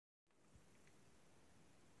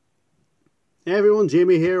Hey everyone,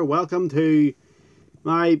 Jamie here. Welcome to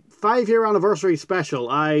my 5-year anniversary special.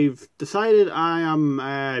 I've decided I am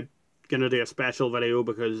going to do a special video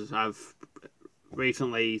because I've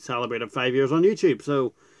recently celebrated 5 years on YouTube.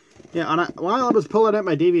 So, yeah, and while I was pulling out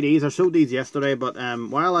my DVDs, I showed these yesterday, but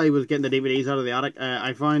while I was getting the DVDs out of the attic,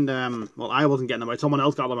 I found, well, I wasn't getting them out. Someone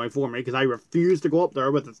else got them out for me because I refused to go up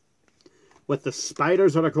there with the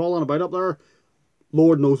spiders that are crawling about up there.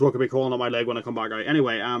 Lord knows what could be crawling on my leg when I come back out.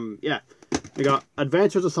 Anyway, yeah. We got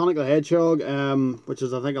Adventures of Sonic the Hedgehog, which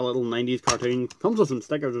is, I think, a little 90s cartoon. Comes with some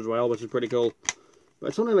stickers as well, which is pretty cool. But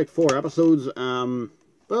it's only like 4 episodes,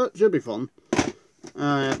 but it should be fun.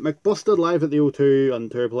 McBusted Live at the O2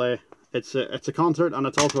 and Tourplay. It's a concert, and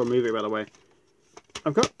it's also a movie, by the way.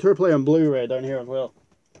 I've got Tourplay on Blu-ray down here as well.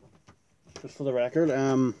 Just for the record.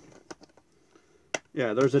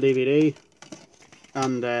 Yeah, there's a DVD.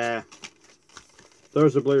 And,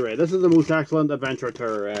 there's the Blu-ray. This is the Most Excellent Adventure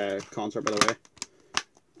Tour concert, by the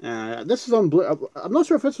way. This is on I'm not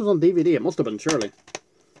sure if this was on DVD. It must have been, surely.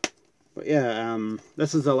 But yeah,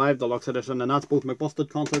 this is the live deluxe edition, and that's both McBusted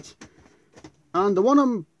concerts. And the one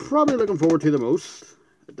I'm probably looking forward to the most,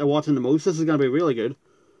 watching the most, this is going to be really good.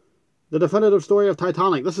 The Definitive Story of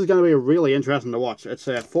Titanic. This is going to be really interesting to watch. It's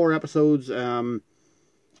 4 episodes. Yeah,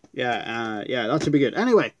 that should be good.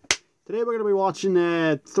 Anyway. Today we're going to be watching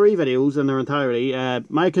 3 videos in their entirety.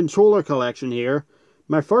 My controller collection here,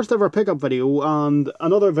 my first ever pickup video, and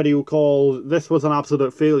another video called This Was an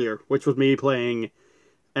Absolute Failure, which was me playing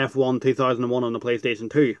F1 2001 on the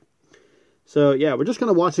PlayStation 2. So yeah, we're just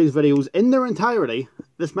going to watch these videos in their entirety.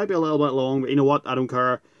 This might be a little bit long, but you know what, I don't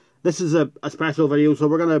care. This is a special video, so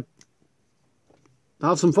we're going to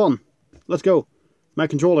have some fun. Let's go. My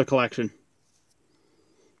controller collection.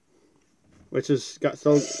 Which has got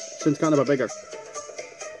since kind of a bigger.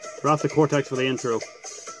 Raptor Cortex for the intro.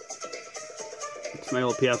 It's my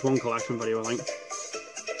old PS1 collection video, I think.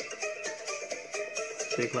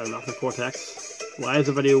 Big Cloud Raptor Cortex. Why is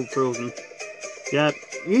the video frozen? Yeah,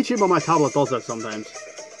 YouTube on my tablet does that sometimes.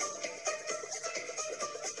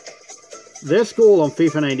 This goal on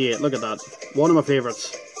FIFA 98, look at that. One of my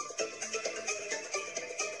favourites.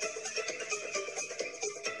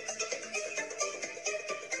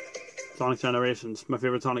 Sonic Generations, my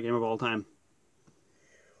favourite Sonic game of all time.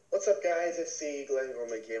 What's up guys, it's the Glenn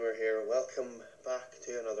Gormley Gamer here. Welcome back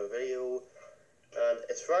to another video. And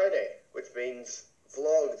it's Friday, which means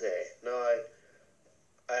vlog day. Now,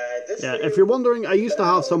 if you're wondering, I used to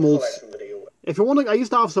have some old... If you're wondering, I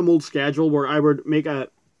used to have some old schedule where I would make a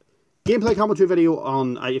gameplay commentary video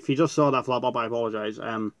on... if you just saw that flop up, I apologise.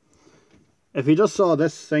 If you just saw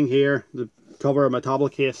this thing here, the cover of my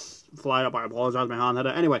tablet case fly up, I apologise, my hand hit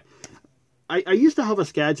it. Anyway... I used to have a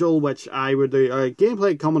schedule which I would do a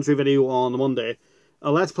gameplay commentary video on a Monday,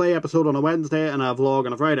 a Let's Play episode on a Wednesday, and a vlog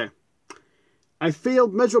on a Friday. I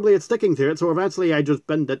failed miserably at sticking to it, so eventually I just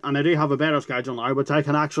binned it, and I do have a better schedule now, which I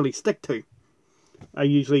can actually stick to. I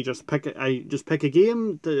usually just pick a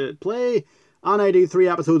game to play, and I do 3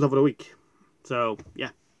 episodes over the week. So, yeah,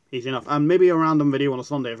 easy enough. And maybe a random video on a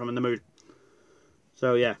Sunday if I'm in the mood.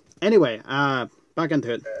 So, yeah. Anyway, back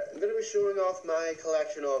into it. I'm going to be showing off my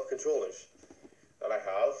collection of controllers that I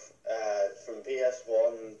have from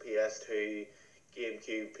PS1, PS2,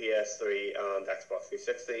 GameCube, PS3 and Xbox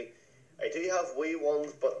 360. I do have Wii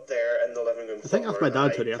ones, but they're in the living room. I think that's my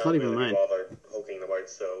dad's hoodie. That's not even mine. Poking them out,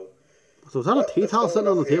 so is that a tea towel sitting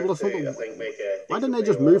on the table or something? Why didn't I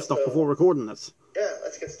just move stuff before recording this? Yeah,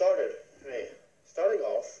 let's get started. Right. Starting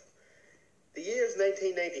off, the year is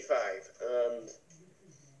 1995, and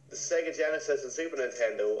the Sega Genesis and Super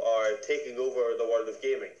Nintendo are taking over the world of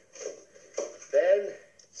gaming. Then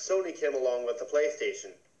Sony came along with the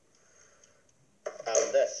PlayStation.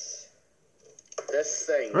 And this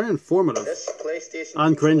thing. Very informative. This PlayStation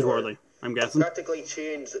and cringeworthy, I'm guessing. Practically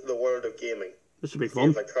changed the world of gaming. This should be fun.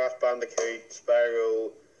 Games like Crash Bandicoot,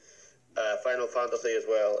 Spyro, Final Fantasy as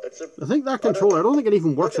well. I think that controller, I don't think it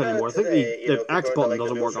even works anymore. I think the X button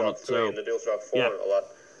doesn't work on it. So, the DualShock 4 yeah. And all that.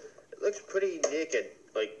 It looks pretty naked,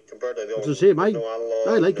 like compared to the old. It's a shame. No analog,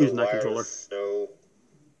 I like no using that wires, controller. No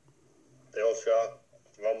DualShock,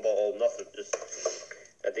 rumble, nothing. Just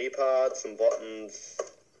a D-pad, some buttons.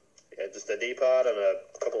 Yeah, just a D-pad and a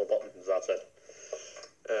couple of buttons. That's it.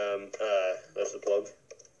 There's the plug.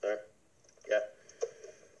 There. Yeah.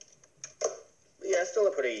 Yeah, still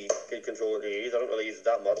a pretty good controller to use. I don't really use it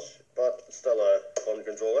that much, but still a fun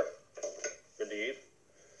controller. Good to use.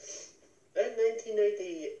 Then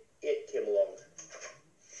 1998 came along.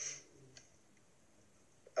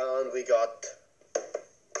 And we got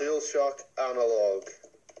DualShock Analog.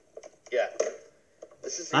 Yeah.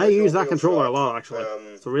 I use that controller a lot, actually.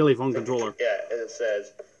 It's a really fun controller. Yeah, and it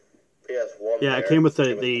says PS1. Yeah, there. it came with the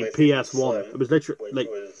PlayStation PS1. Slim, It was literally which like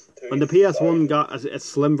was when the PS1 $2,000. got a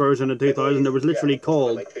slim version in 2000. It was literally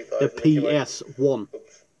called like the 2000 it came out. PS1.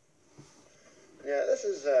 Oops. Yeah, this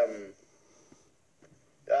is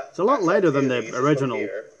It's a lot lighter than the This original one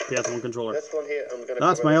here. PS1 controller. This one here, I'm gonna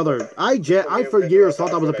That's cover my this other. one. I for years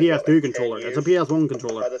thought that was a PS2 10 controller. It's a years. PS1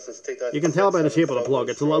 controller. This is 2006, You can tell by the and shape of the still plug. going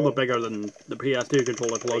It's a little bit strong. bigger than the PS2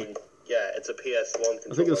 controller I plug. mean, yeah, it's a PS1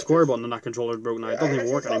 controller. I think the square button on that controller is broken now. It doesn't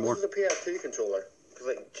even work anymore. This is a PS2 controller. Because,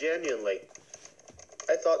 like, genuinely,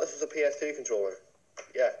 I thought this was a PS2 controller.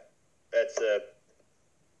 Yeah, it's a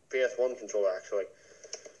PS1 controller, actually.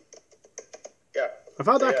 Yeah. I've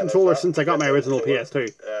had that controller since I got my original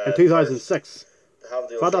PS2 in 2006.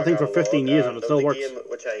 I've had that thing for 15 years and it still works. Game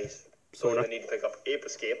which I Sorta. really need to pick up, Ape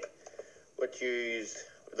Escape, which used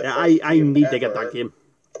the Yeah, first I game need to get ever that game.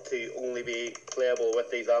 to only be playable with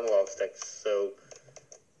these analog sticks. So,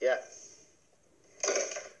 yeah.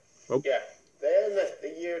 Oh. Yeah. Then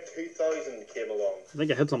the year 2000 came along. I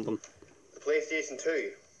think I hit something. The PlayStation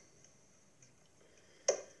 2.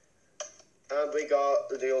 And we got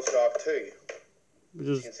the DualShock 2. Which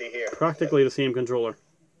You can is see here. practically the same controller.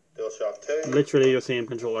 DualShock 2. Literally the same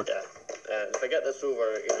controller. Yeah. And if I get this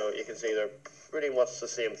over, you can see they're pretty much the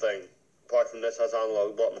same thing. Apart from this has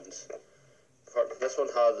analog buttons. This one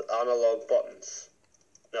has analog buttons.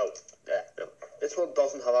 No. Yeah, no. This one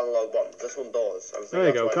doesn't have analog buttons. This one does. There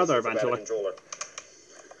you go. Got there eventually. Controller.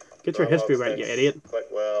 Get your history right, you idiot. Quite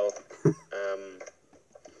well.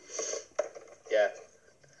 Yeah.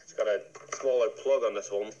 It's got a smaller plug on this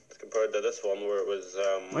one compared to this one where it was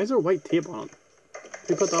Why is there white tape on it?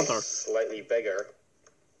 Who put that there? slightly bigger.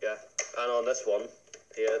 Yeah. And on this one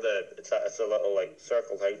here, it's a little like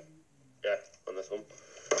circle thing. Yeah, on this one.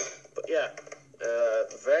 But yeah,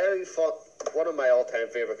 very fun. One of my all-time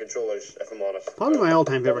favorite controllers, if I'm honest. Probably my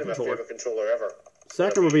all-time favorite Probably my controller. favorite controller ever.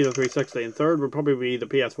 Second would be the 360, and third would probably be the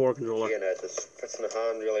PS4 controller. You know, it just fits in the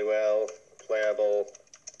hand really well, playable.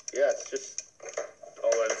 Yeah, it's just all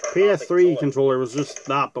around fantastic PS3 controller was just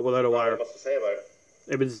that, but without a wire. Not much to say about it.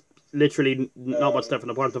 It was literally not much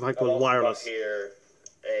different, apart from the fact it I've was also wireless. got here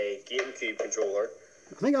a GameCube controller.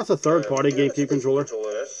 I think that's a third-party Yeah, it's a GameCube controller.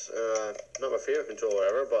 This. Not my favorite controller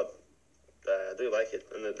ever, but I do like it.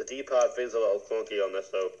 And the D-pad feels a little clunky on this,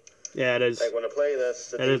 though. Yeah, it is. Like when I play this,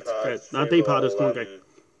 the It is. D-pad That D-pad is clunky.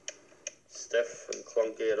 Stiff and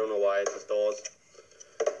clunky. I don't know why it just does.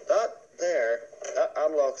 That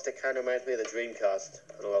analog stick kind of reminds me of the Dreamcast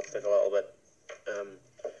analog stick a little bit.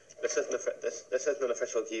 This isn't an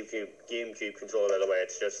official GameCube controller, by the way.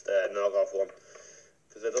 It's just a knockoff one.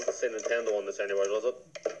 Because it doesn't say Nintendo on this anywhere, does it?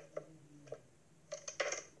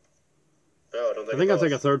 No, I don't think. I think that's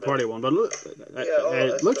like a third-party one, but look,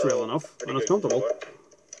 it looks real enough, and it's comfortable.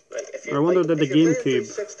 Like, I wonder did the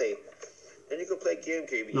GameCube then you could play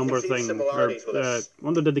GameCube. number you can see thing, or similarities with this.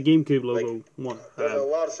 wonder did the GameCube logo one There's a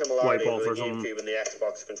lot of similarities wipe off with or the something. GameCube and the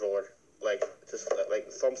Xbox controller. Like just like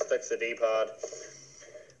thumbsticks, the D-pad,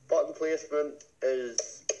 button placement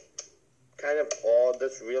is kind of odd.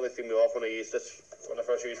 This really threw me off when I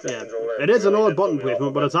first used this Yeah, controller. it is an really odd did button throw me off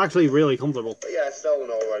placement, a but bit. it's actually really comfortable. But yeah, it's still an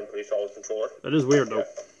all-around pretty solid controller. It is weird though. Yeah,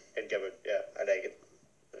 I'd give it. Yeah, I like it.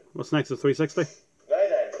 What's next? The 360? Right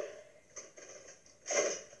then.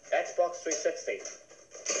 Xbox 360.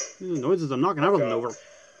 These noises are knocking everything over.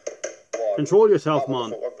 One. Control yourself, That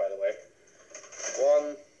one man. doesn't work, by the way.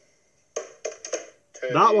 1,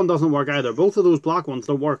 2. That one doesn't work either. Both of those black ones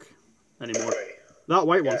don't work anymore. 3. That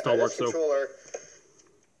white one Yeah, still this works though. controller,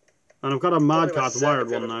 And I've got a Mad probably my Catz wired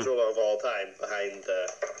second one now. controller of all time behind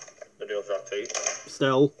the DualShock 2.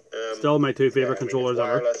 Still my two favorite controllers it's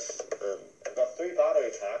ever. wireless. I've got 3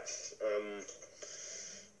 battery packs.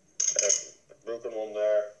 A broken one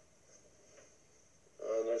there.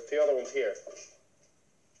 And there's 2 other ones here.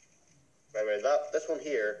 Anyway, this one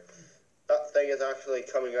here, that thing is actually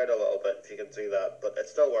coming out a little bit, if you can see that, but it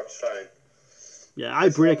still works fine. Yeah, I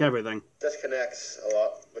break everything. Disconnects a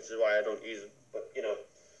lot, which is why I don't use it, but you know,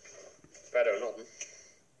 it's better than nothing.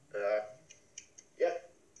 Yeah.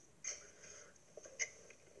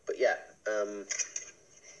 But yeah,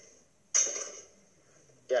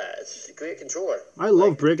 yeah, it's a great controller. I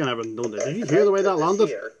love breaking everything, don't I? Did you hear the way that landed?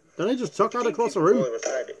 Did I just chuck that across the room?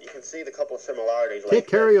 You can see the couple of similarities. Take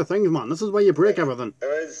care of your things, man. This is why you break everything.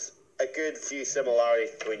 There is a good few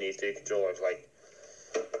similarities between these two controllers. Like,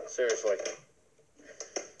 seriously.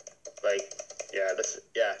 Like,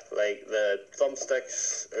 like the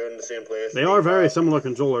thumbsticks are in the same place. They are very similar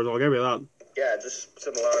controllers, I'll give you that. Yeah, just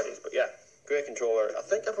similarities. But yeah, great controller. I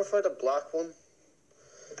think I prefer the black one.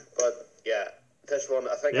 But yeah, this one,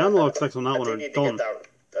 I think... The analog sticks on that one are done.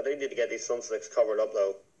 I do need to get these thumbsticks covered up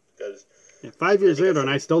though, because Yeah, 5 years later, and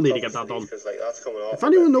I still need to get that done. Like, that's coming off If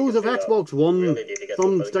anyone knows if Xbox One really need to get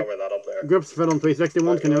thumbstick that up there. grips fit on 360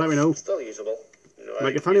 ones, can you let me know? Still usable. You know,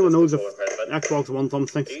 Like, if anyone knows if Xbox One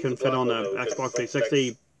thumbsticks can fit on a Xbox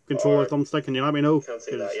 360 controller thumbstick, can you let me know? Can't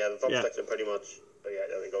see that. Yeah, the thumbsticks are pretty much. Oh, yeah,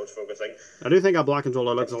 there we go. It's focusing. I do think a black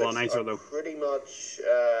controller looks a lot nicer though. Pretty much.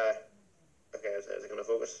 Okay, is it going to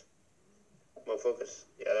focus? More focus.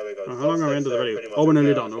 Yeah, there we go. How long are we into the video? Oh, we're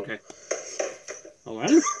nearly done. Okay. Alright.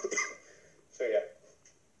 So yeah.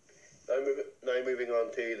 Now moving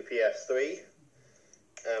on to the PS3.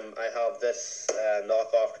 I have this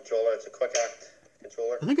knockoff controller. It's a Quick Act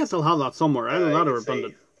controller. I think I still have that somewhere. Either that or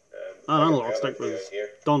redundant. That analog stick was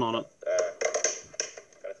done on it.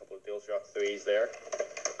 Got a couple of DualShock 3s there.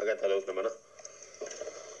 I'll get to those in a minute.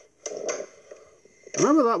 I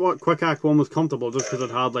remember that Quick Act one was comfortable just because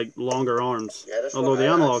it had like longer arms. Yeah, this although one, the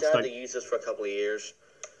analog I stick. had to use this for a couple of years.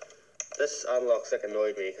 This analog stick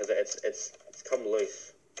annoyed me because it's come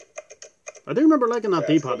loose. I do remember liking that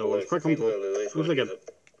D-pad though. It was quite comfortable. It was like a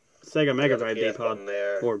Sega Mega Drive D-pad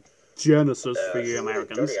or Genesis for you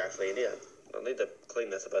Americans. Dirty, actually, yeah. I need to clean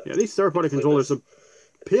this a bit. Yeah, these third-party controllers, the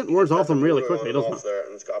paint wears off them really quickly, doesn't it? There,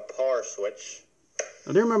 and it's got a power switch.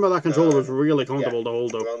 I do remember that controller was really comfortable to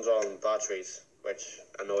hold though. It runs on batteries, which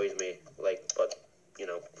annoys me. Like, but you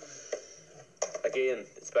know, again,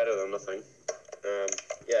 it's better than nothing.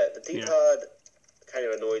 Yeah, the D-pad kind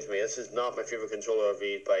of annoys me. This is not my favorite controller I've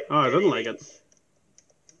used by. Oh, I didn't like it.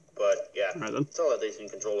 But yeah, right, then. It's all a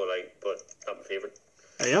decent controller, like, but not my favorite.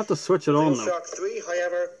 Yeah, you have to switch it on though. DualShock 3,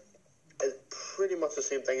 however, is pretty much the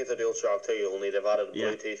same thing as the DualShock 2, only they've added a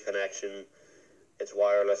Bluetooth connection. It's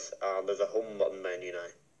wireless, and there's a home button menu now.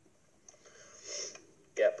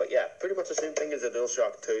 Yeah, but yeah, pretty much the same thing as the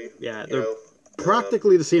DualShock 2. Yeah, they're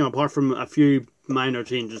practically the same, apart from a few minor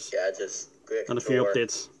changes. Yeah, just great and controller. a few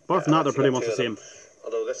updates. Apart from that, they're pretty much the same.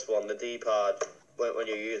 Although this one, the D-pad, when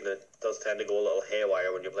you're using it, does tend to go a little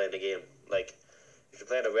haywire when you're playing the game. Like, if you're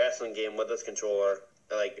playing a wrestling game with this controller,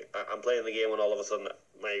 like, I'm playing the game and all of a sudden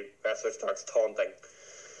my wrestler starts taunting.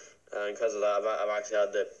 And because of that, I've actually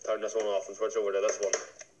had to turn this one off and switch over to this one.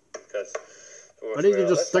 Because why didn't you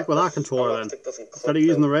just stick with that controller then? Instead of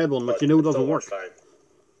using the red one, which you know doesn't work. Fine.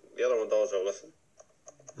 The other one does, though, listen.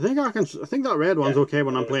 I think that red one's okay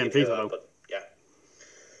when I'm playing FIFA though. But, yeah.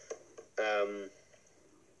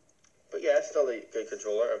 But yeah, it's still a good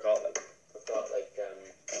controller. I've got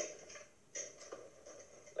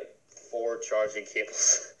like 4 charging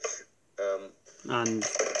cables. And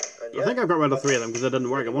yeah, I think I've got rid of 3 of them because they didn't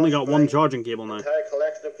work. I've only got 1 charging cable now. Entire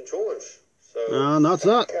collection of controllers. So, and that's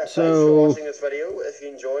that. Yeah, so thanks for watching this video. If you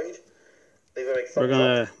enjoyed, leave a big thumbs up. We're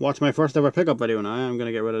gonna watch my first ever pickup video now. I'm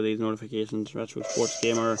gonna get rid of these notifications. Retro Sports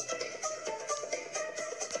Gamer.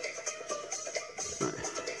 Right.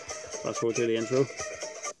 Let's go to the intro.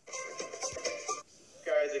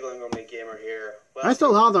 Guys, Eagle and Rumley Gamer here. Well, I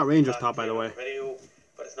still have that Rangers top, by the way. Video,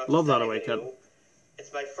 but it's not love that away kit.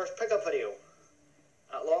 It's my first pickup video.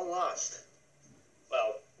 At long last.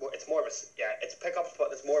 Well, it's more of a it's pickups, but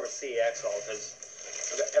it's more of a CEX haul because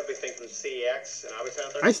I've got everything from CEX and Abbey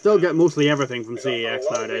Centre. I still get mostly everything from CEX nowadays.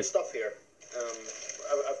 nowadays. Stuff here.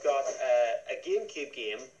 I've got a GameCube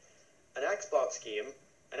game, an Xbox game,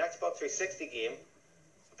 an Xbox 360 game,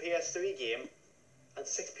 a PS3 game, and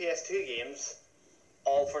 6 PS2 games,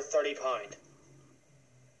 all for £30.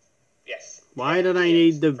 Yes. Why did I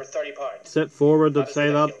need to for £30? sit forward to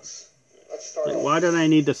say that? Like, why did I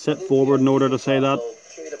need to sit forward in order to say that?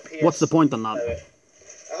 What's the point in that?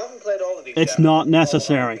 I haven't played all of these. It's not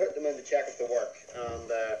necessary. I put them in to check if they work,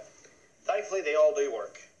 and thankfully they all do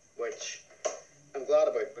work, which I'm glad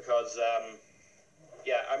about because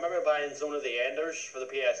yeah, I remember buying Zone of the Enders for the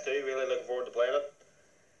PS2. Really looking forward to playing it.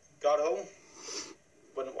 Got home,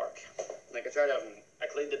 wouldn't work. Like I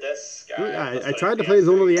cleaned the disc. I tried to play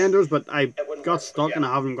Zone of the Enders, but I got stuck and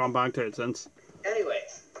I haven't gone back to it since. Anyway,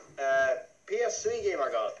 PS3 game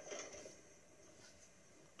I got.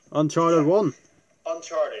 Uncharted 1.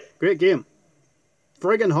 Uncharted. Great game.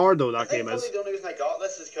 Friggin' hard though that game is. The only reason I got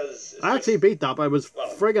this is because I actually beat that, but it was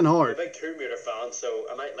friggin' hard. I'm a big Tomb Raider fan, so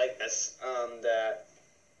I might like this. And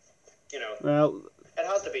you know, well, it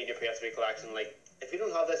has to be in your PS3 collection. Like, if you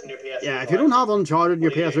don't have this in your PS3 collection, yeah, if you don't have Uncharted in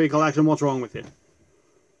your PS3 collection, what's wrong with you?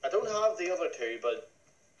 I don't have the other 2, but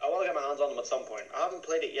I want to get my hands on them at some point. I haven't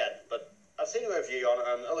played it yet, but I've seen a review on it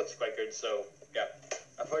and it looks quite good. So yeah,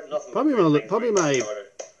 I've heard nothing. Probably my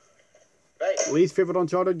least favorite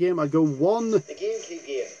Uncharted game. I'd go 1, the GameCube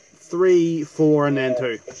game, 3, 4, and then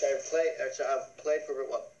 2. Which I've played for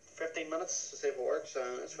about 15 minutes to see if it works,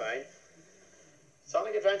 and it's fine.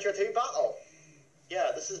 Sonic Adventure 2 Battle.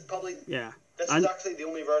 Yeah, this is probably This And is actually the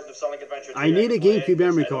only version of Sonic Adventure 2 I need a can play, GameCube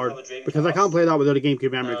memory I don't card have a Dreamcast, because I can't play that without a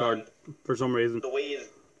GameCube memory card and for some reason. the Wii is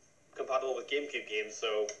compatible with GameCube games,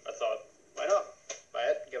 so I thought, why not? Buy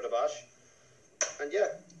it, give it a bash. And yeah,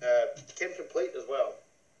 came complete as well.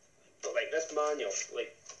 But like this manual,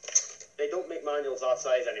 like, they don't make manuals that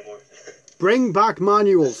size anymore. Bring back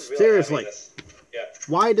manuals, Really seriously. Yeah.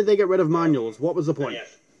 Why did they get rid of manuals? What was the point? Yeah.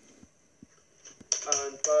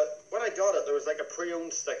 But when I got it, there was like a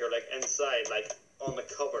pre-owned sticker like inside, like on the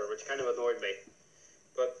cover, which kind of annoyed me.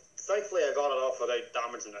 But thankfully, I got it off without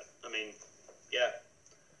damaging it. I mean, yeah.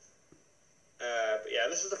 But yeah,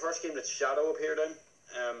 this is the first game that Shadow appeared in.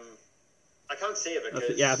 I can't say it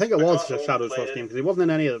because Yeah, I think it was got just home, Shadow's played first it, game because he wasn't in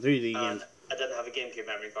any of the 3D and games. I didn't have a GameCube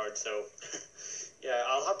memory card, so yeah,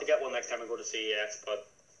 I'll have to get one next time I go to CES. But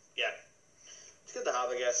yeah, it's good to have,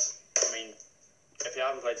 I guess. I mean, if you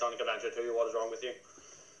haven't played Sonic Adventure 2, what is wrong with you?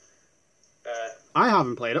 I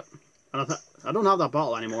haven't played it, and I don't have that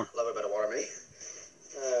bottle anymore. Love a bit of water, me.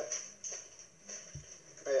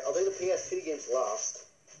 Right, I'll do the PS2 games last.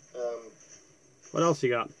 What else you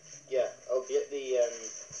got? Yeah, I'll get the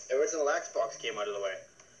original Xbox game out of the way.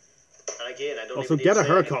 And again, I don't Also, even need get to a say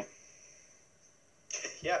haircut. anything.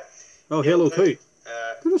 Yeah. Oh, Halo 2.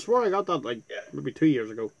 I could have swore I got that like Yeah. maybe 2 years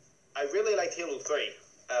ago. I really liked Halo 3,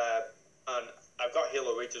 and I've got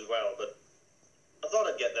Halo Reach as well, but I thought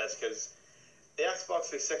I'd get this because the Xbox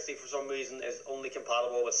 360 for some reason is only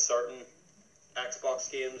compatible with certain Xbox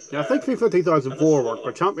games. Yeah, I think FIFA 2004 worked,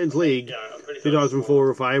 but Champions League Yeah, I'm pretty 2004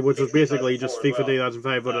 or 5, which I was think basically just 2004 FIFA as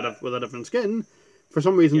 2005 with a different skin, for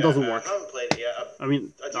some reason doesn't work. I haven't played it yet. I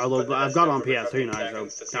mean, I just although put I've this got it in on for about PS2 15 now,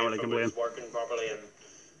 seconds so to see can't really if it complain. was working properly, and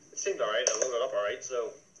it seemed alright. I loaded it up alright, so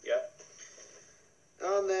yeah.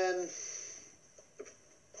 And then the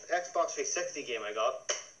Xbox 360 game I got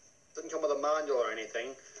didn't come with a manual or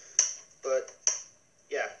anything, but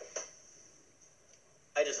yeah,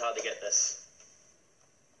 I just had to get this.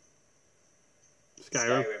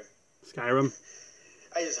 Skyrim.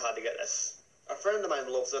 I just had to get this. A friend of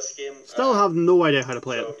mine loves this game. Still have no idea how to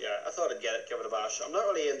play So it. yeah, I thought I'd get it, give it a bash. I'm not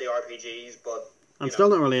really into RPGs, but I'm still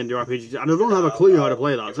not really into RPGs. I don't have a clue how to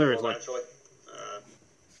play that, seriously.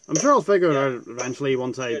 I'm sure I'll figure it out eventually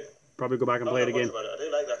once I probably go back and play it again. I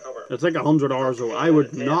do like that cover. It's like 100 hours though. I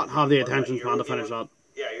would not have the attention span to finish that.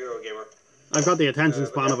 Yeah, Eurogamer. I've got the attention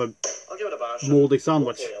span of a I'll give it a bash. mouldy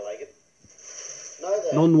sandwich. Hopefully I like it. Now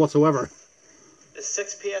then, None whatsoever. the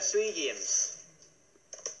 6 PS3 games.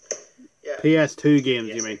 Yeah. PS2 games,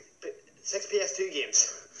 Yes, you mean? 6 PS2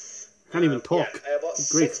 games. Can't even talk. Yeah, I bought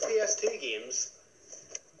Grief. 6 PS2 games.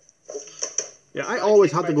 Yeah, I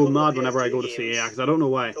always have to go mad whenever I go to CEA because I don't know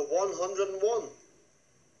why. To 101.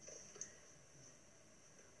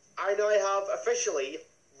 I now have officially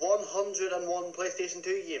 101 PlayStation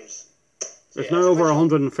 2 games. So It's yeah, now over official.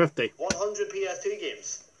 150. 100 PS2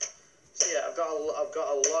 games. So yeah, I've got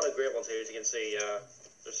a lot of great ones here, as you can see.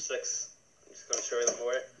 There's 6. I'm just going to show you them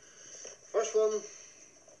away. First one,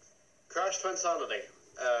 Crash Twinsanity.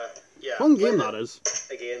 Yeah. Fun game played that it is.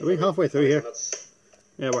 Again. Are we halfway through here? Minutes.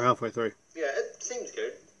 Yeah, we're halfway through. Yeah, it seems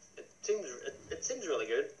good. It seems really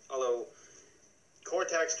good. Although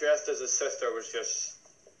Cortex dressed as his sister was just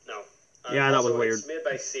no. And Yeah, that was also, weird. It's made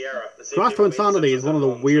by Sierra. the same Crash people who made Twinsanity is Simpsons one of the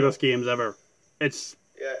at home, weirdest so- games ever. It's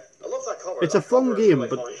Yeah, I love that cover. it's That a fun cover is game, really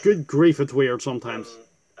but funny. good grief, it's weird sometimes.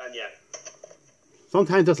 And yeah,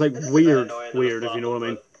 Sometimes it's like it is a bit weird, annoying weird, and if you know what I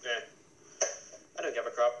mean. but, yeah, I don't give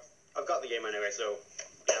a crap. I've got the game anyway, so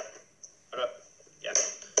yeah. Yeah.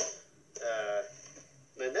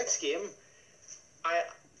 The next game,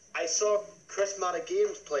 I saw Chris Matta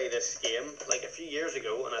Games play this game like a few years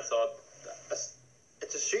ago, and I thought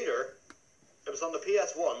it's a shooter. It was on the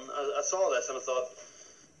PS1. I saw this and I thought,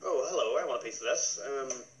 oh hello, I want a piece of this.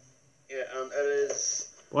 Yeah, and it is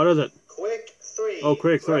What is it? Quake 3. Oh,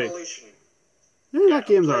 Quake 3. Revolution. Yeah, that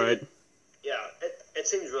game's I played alright. it. Yeah, it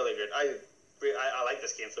seems really good. I like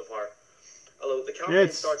this game so far. Although the campaign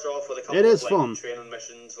It's- starts off with a couple it is of like, fun. training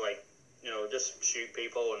missions, like just shoot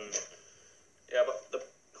people and yeah, but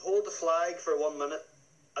hold the flag for 1 minute.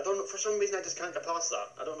 I don't know, for some reason I just can't get past that.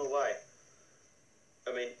 I don't know why.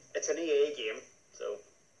 I mean, it's an EA game, so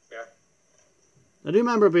yeah. I do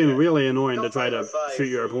remember it being Yeah. really annoying to Got try 5 to out of 5 shoot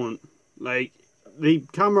your from- opponent. Like, the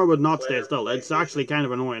camera would not stay Player still. It's PlayStation. actually kind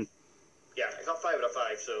of annoying. Yeah, I got 5 out of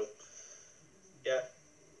 5, so yeah.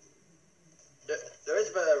 There is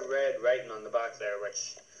a bit of red writing on the back there, which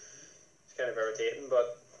is kind of irritating,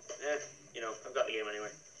 but I've got the game anyway.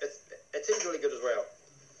 It seems really good as well.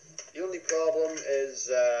 The only problem is,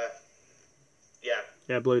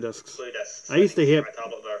 Yeah, blue discs. blue discs. I used to hate- my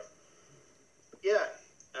tablet there. Yeah.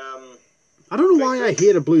 I don't know why I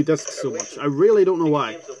hated blue discs so much. I really don't know Good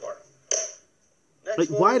why. game so far. Like,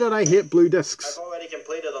 why did I hate blue I've discs? already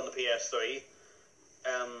completed on the PS3.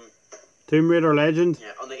 Tomb Raider Legend.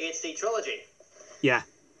 Yeah, on the HD trilogy. Yeah.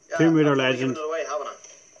 Yeah, Tomb Raider I've probably Legend. given it away, haven't I?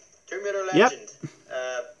 Tomb Raider Yep. Legend.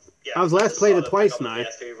 Yeah, I've let's played it twice now. The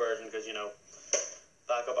PS2 version because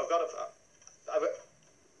back up. I've got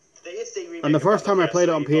the HD remake. And the first time I played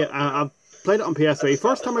it on I played it on PS3.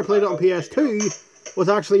 First time I played it on PS2 was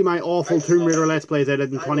actually my awful Tomb Raider Let's Plays I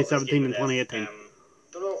did in 2017 and 2018.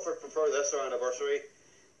 Don't know if I prefer this or Anniversary,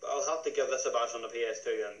 but I'll have to give this a bash on the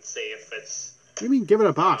PS2 and see if it's. What do you mean, give it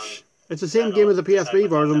a bash? It's the same game as the PSP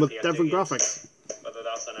version with different graphics. Whether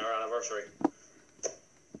that's in our Anniversary.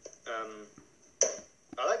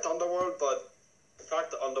 I liked Underworld, but the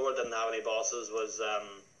fact that Underworld didn't have any bosses was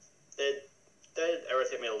did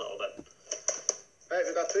irritate me a little bit. Right,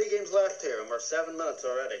 we've got 3 games left here, and we're 7 minutes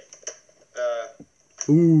already.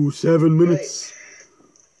 Ooh, 7 minutes.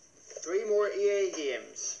 Right. 3 more EA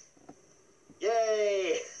games.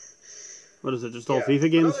 Yay! What is it? Just all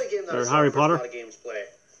FIFA games? Or Harry Potter? A lot of games play.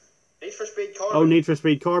 Need for Speed Carbon. Oh, Need for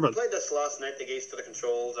Speed Carbon. I played this last night to gauge to the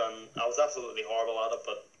controls, and I was absolutely horrible at it,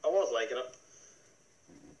 but I was liking it.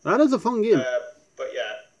 That is a fun game. But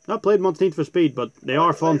yeah. Not played much Need for Speed, but they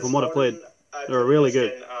are fun from what I've played. They're really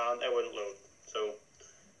good. And it wouldn't load. So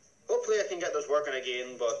hopefully I can get this working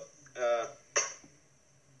again, but I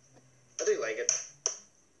do like it.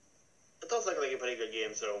 It does look like a pretty good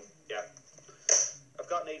game, so yeah. I've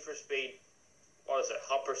got Need for Speed. What is it?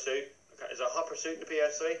 Hot Pursuit. Is it Hot Pursuit in the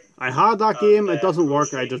PS3? I had that game. It doesn't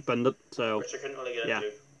work. I just binned it. So which I couldn't really get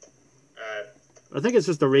into. I think it's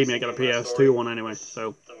just a remake of the PS2 one anyway.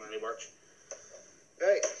 So doesn't really work.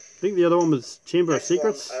 Right. I think the other one was Chamber of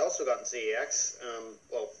Secrets. I also got in CEX.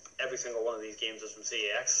 Well, every single one of these games is from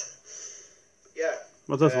CEX. Yeah.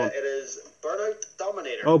 What's this one? It is Burnout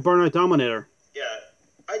Dominator. Oh, Burnout Dominator. Yeah.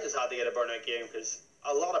 I just had to get a Burnout game because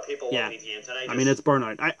a lot of people love these games. And I mean, it's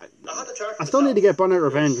Burnout. I had to try I still need to get Burnout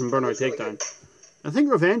Revenge and Burnout Takedown. I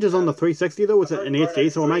think Revenge is on the 360 though. It's in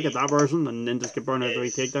HD, so I might get that version and then just get Burnout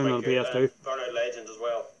 3 Takedown on the PS2. Burnout Legend as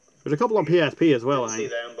well. There's a couple on PSP as well, I see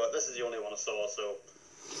think. them, but this is the only one I saw, so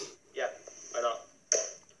yeah, why not?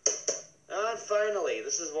 And finally,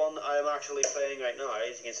 this is one I am actually playing right now,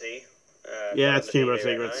 as you can see. Yeah, it's Chamber of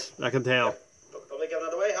Secrets. I can tell. Probably giving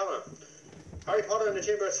it away, haven't I? Harry Potter and the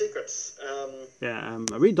Chamber of Secrets.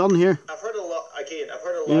 Are we done here? I've heard a lot. Again, I've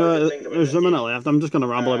heard a lot of good things about there's a minute left. I'm just going to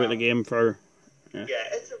ramble about the game for. Yeah,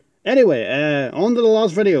 it's Anyway, on to the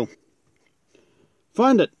last video.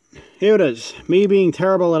 Found it. Here it is. Me being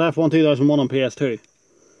terrible at F1 2001 on PS2.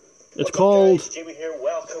 It's called. Jamie here.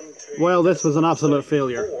 Welcome to. Well, this was an absolute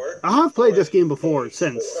failure. I have played this game before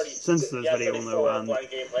since this video though, and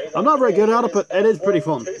I'm not very good at it, but it is pretty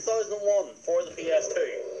fun. 2001 for the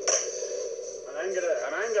PS2.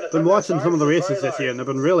 Been watching some of the races this year, and they've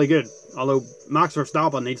been really good. Although Max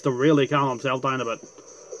Verstappen needs to really calm himself down a bit.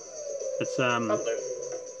 It's Yeah,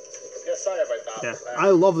 sorry about that. Yeah, I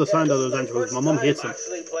love the sound of those intros. My mum hates them.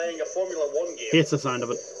 Actually playing a Formula 1 game. Hates the sound of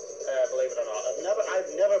it. Believe it or not,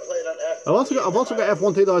 I've never played an F1. I've also got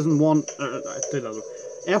F1 2001, 2000,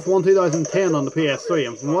 F1 2010 on the PS3,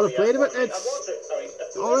 and from what I've played of it,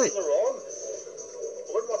 it's alright. I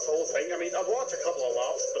wouldn't watch the whole thing. I mean, I'd watch a couple of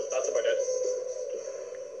laps, but that's about it.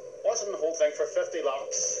 Watching the whole thing for 50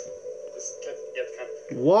 laps.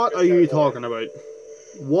 What are you talking about?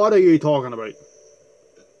 What are you talking about?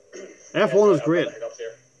 F1 is great.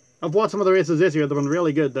 I've watched some of the races this year. They've been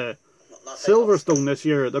really good. The Silverstone this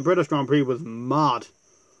year, the British Grand Prix was mad.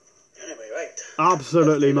 Anyway, right.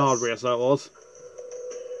 Absolutely mad race that was.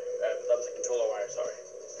 That was a controller wire, sorry.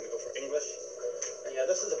 I'm going to go for English. And yeah,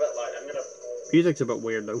 this is a bit light. I'm going to... Music's a bit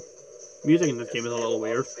weird though. Music in this game is a little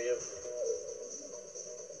weird.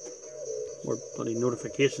 More bloody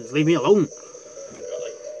notifications. Leave me alone. I've got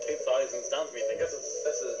like 2000 stamps me. This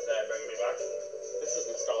is bringing me back. This is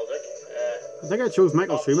nostalgic. I think I chose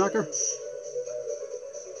Michael Schumacher.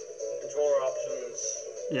 Controller options.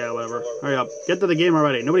 Yeah, whatever. Hurry up. Get to the game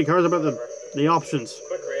already. Nobody cares about the options.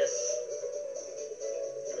 Quick race.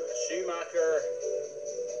 Schumacher.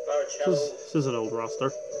 Barrichello. This is an old roster.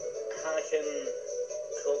 Anakin.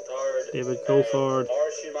 Coulthard. David Coulthard.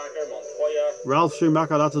 Schumacher. Montoya. Ralph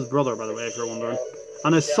Schumacher, that's his brother, by the way, if you're wondering.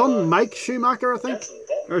 And his son, Mike Schumacher, I think?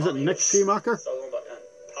 Or is it Nick Schumacher?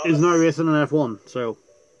 Is now racing in F1, so.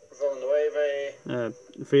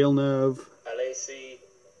 Villeneuve. Alesi.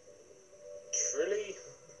 Trulli.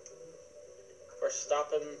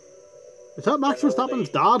 Verstappen. Is that Max Verstappen's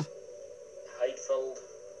dad? Heidfeld.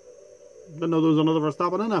 Didn't know there was another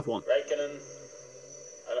Verstappen in F1. Raikkonen.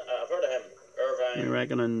 I've heard of him. Irvine.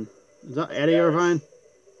 Raikkonen. Is that Eddie Irvine?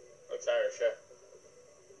 Looks Irish, yeah.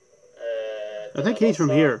 I think he's from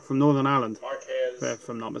here, from Northern Ireland. Marquez. if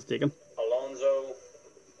I'm not mistaken. Alonso.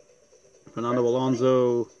 Fernando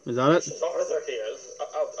Alonso, is that it? Arthur here.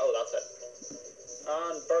 Oh, that's it.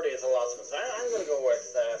 And Birdie is the last one. So I'm going to go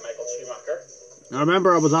with Michael Schumacher. I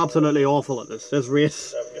remember I was absolutely awful at this. This race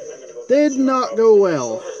So I'm going to go did not go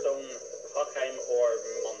well. Silverstone, Hockenheim, or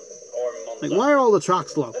Monza. Like, why are all the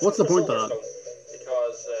tracks locked? What's the point of that?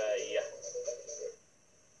 Because, yeah.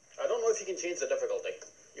 I don't know if you can change the difficulty.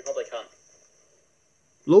 You probably can't.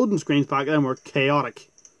 Loading screens back then were chaotic.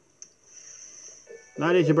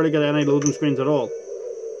 Nowadays you barely get any loading screens at all.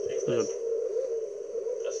 Just saying.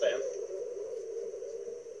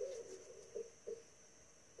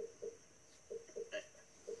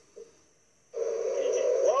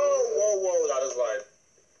 Whoa, that is loud.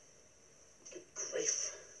 Good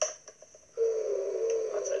grief.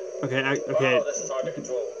 That's it. Okay. Wow, this is hard to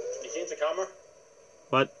control. Can you change the camera?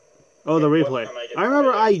 What? Oh, the replay. I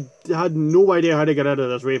remember I had no idea how to get out of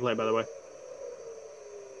this replay, by the way.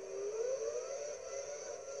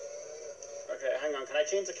 Okay, hang on. Can I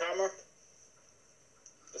change the camera?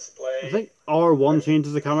 Display. I think R1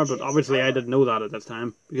 changes the camera, but obviously I didn't know that at this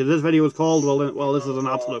time. Because this video was called, well, this is an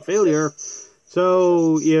absolute failure.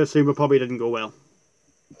 So, you assume it probably didn't go well.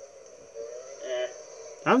 Yeah.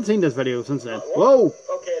 I haven't seen this video since then. Whoa!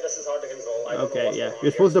 Okay, this is hard to control. Okay, yeah.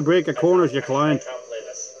 You're supposed to break at corners, you clown. I can't play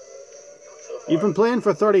this. So far. You've been playing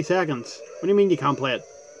for 30 seconds. What do you mean you can't play it?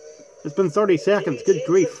 It's been 30 seconds. Good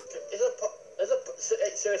grief.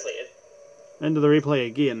 Seriously? Into the replay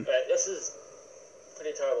again. Right, this is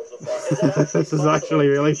pretty terrible so far. This is actually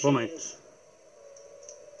really funny.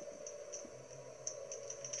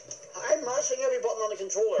 I'm mashing every button on the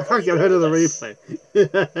controller. I can't get out of the replay.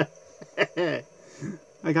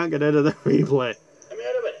 I can't get out of the replay. Let me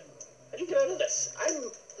out of it. How do you get out of this?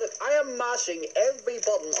 Look, I am mashing every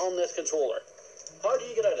button on this controller. How do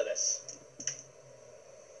you get out of this?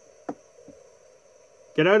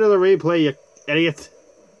 Get out of the replay, you idiot.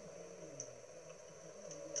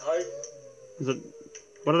 How? Is it?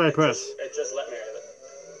 What did I press? It just let me out of it.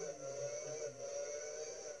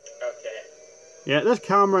 Okay. Yeah, this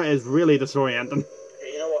camera is really disorienting.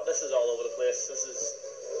 Okay, you know what? This is all over the place.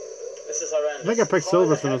 This is horrendous. I think I picked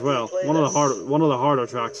Silverstone as well. One of the harder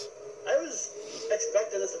tracks. I was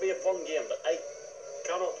expecting this to be a fun game, but I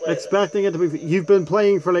cannot play Expecting it to be. You've been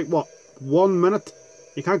playing for like what? 1 minute?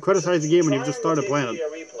 You can't criticize the game when you've just started playing it.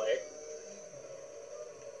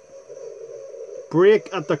 Brake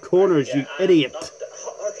at the corners, you idiot.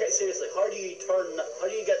 Okay, seriously, how do you turn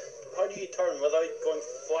without going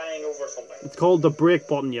flying over something? It's called the brake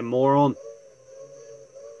button, you moron.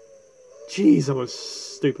 Jeez, I was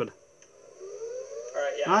stupid.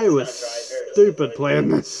 Alright, yeah, I was stupid playing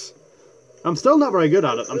this. I'm still not very good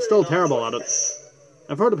at it. I'm still terrible at it.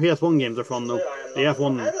 I've heard the PS1 games are fun though. The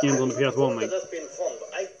F1 games on the PS1, like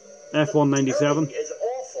F1 97. It's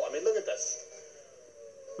awful. I mean, look at this.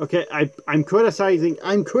 Okay, I'm criticizing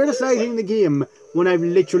the game when I've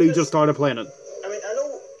literally just started playing it. I mean, I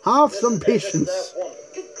know. Have some patience. This is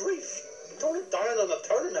F1. Good grief! Tone it down on the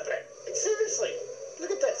turning a bit. Like, seriously, look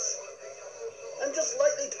at this. I'm just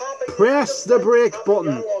lightly tapping. Press the brake button.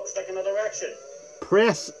 The analog stick in a direction.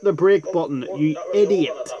 Press the brake button, you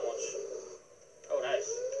idiot. Oh, nice.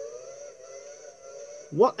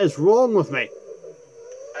 What is wrong with me?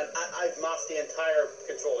 And I've masked the entire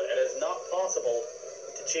controller. It is not possible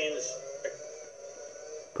to change.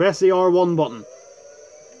 Press the R1 button.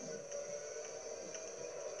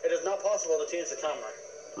 It is not possible to change the camera.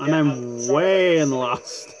 And I'm way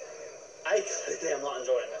last. I clearly am not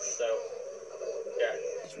enjoying this, so yeah.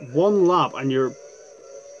 Just one lap and you're...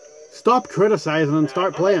 Stop criticizing and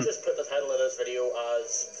start playing. I just put the title of this video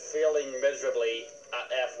as failing miserably at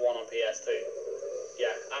F1 on PS2.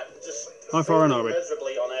 Yeah, just how far in are we?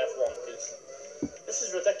 Miserably on F1 because this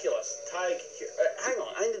is ridiculous. Tag here. Hang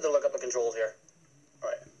on, I need to look up the controls here.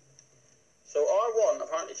 Right. So R1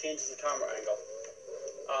 apparently changes the camera angle.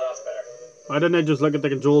 Ah, that's better. Why didn't I just look at the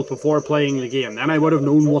controls before playing the game? Then I would have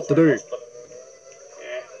known what to do. Yeah, it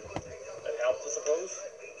helped, I suppose.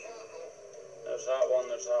 There's that one.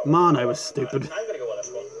 There's that one. Man, I was stupid. I'm gonna go with this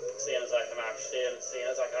one, seeing as I can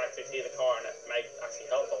actually see the car and it might actually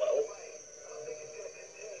help a little.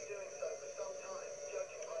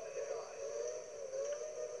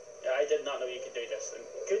 Yeah, I did not know you could do this. And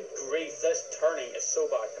good grief, this turning is so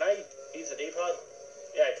bad. Can I use the D-pad?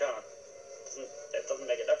 Yeah, I can. It doesn't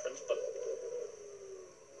make a difference, but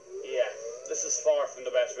yeah, this is far from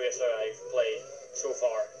the best racer I've played so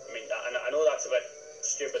far. I mean, I know that's a bit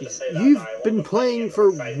stupid to say that. You've been playing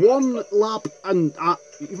for one lap and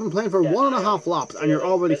you've been playing for 1.5 laps, and you're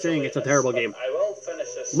already saying it's a terrible game. I will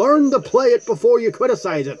finish this. Learn to play it before you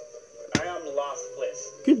criticize it. I am last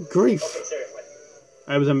place. Good grief. Okay, seriously.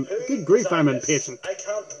 I was in good grief. I'm impatient. I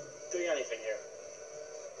can't do anything here.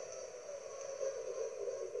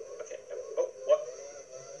 Okay. Oh, what?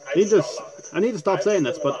 I need to stop saying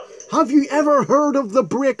this, but have you ever heard of the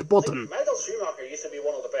brake button? Michael Schumacher used to be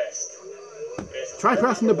one of the best. Try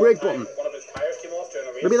pressing the brake button. One of his tires came off during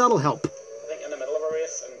a race. Maybe that'll help. I think in the middle of a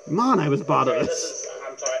race. And Man, I was bad at this.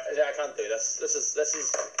 I'm sorry, I can't do this. This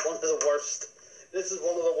is one of the worst. This is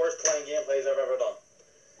one of the worst playing gameplays I've ever done.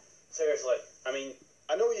 Seriously, I mean,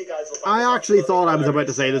 I know you guys will. I actually thought I was about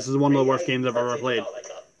to say this is one of the worst games I've ever played.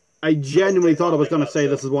 I genuinely thought I was going to say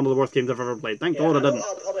this is one of the worst games I've ever played. Thank God I didn't.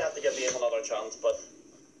 I'll probably have to give the game another chance, but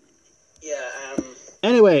yeah.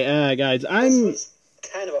 Anyway, guys, This was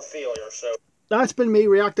kind of a failure, so. That's been me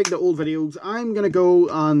reacting to old videos. I'm going to go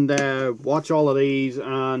and watch all of these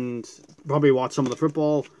and probably watch some of the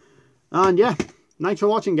football. And yeah, thanks for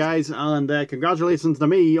watching, guys. And congratulations to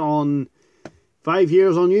me on 5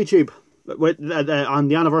 years on YouTube. And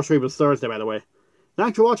the anniversary was Thursday, by the way.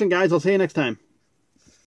 Thanks for watching, guys. I'll see you next time.